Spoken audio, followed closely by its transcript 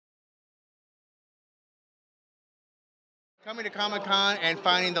Coming to Comic-Con and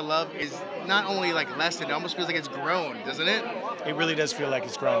finding the love is not only like lessened, it almost feels like it's grown, doesn't it? It really does feel like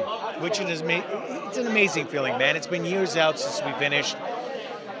it's grown, which is it's an amazing feeling, man. It's been years out since we finished.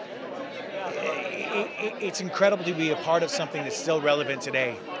 It's incredible to be a part of something that's still relevant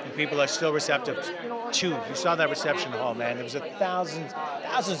today, and people are still receptive to. You saw that reception hall, man. There was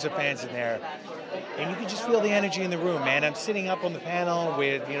thousands of fans in there, and you could just feel the energy in the room, man. I'm sitting up on the panel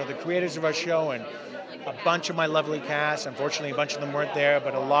with the creators of our show and a bunch of my lovely cast. Unfortunately, a bunch of them weren't there,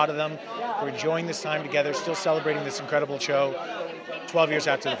 but a lot of them were enjoying this time together, still celebrating this incredible show 12 years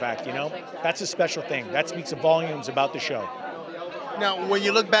after the fact, That's a special thing. That speaks volumes about the show. Now, when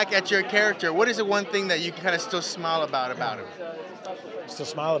you look back at your character, what is the one thing that you kind of still smile about him? Still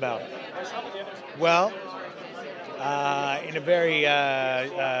smile about? Well, in a very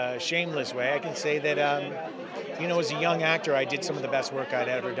shameless way, I can say that, as a young actor, I did some of the best work I'd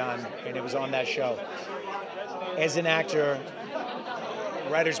ever done, and it was on that show. As an actor,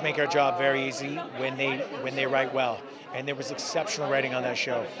 writers make our job very easy when they write well, and there was exceptional writing on that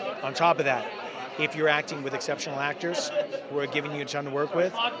show. On top of that, if you're acting with exceptional actors who are giving you a ton to work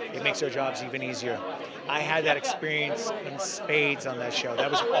with, it makes our jobs even easier. I had that experience in spades on that show.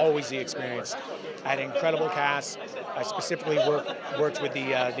 That was always the experience. I had an incredible cast. I specifically worked with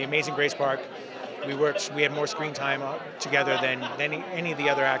the amazing Grace Park. We had more screen time together than any of the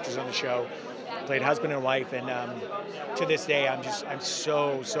other actors on the show. Played husband and wife, and to this day, I'm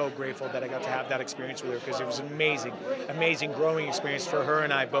so grateful that I got to have that experience with her, because it was an amazing growing experience for her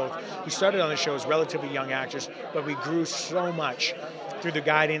and I both. We started on the show as relatively young actors, but we grew so much through the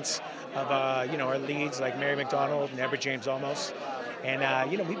guidance of our leads like Mary McDonald and Edward James Olmos, and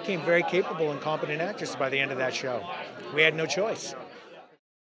we became very capable and competent actors by the end of that show. We had no choice.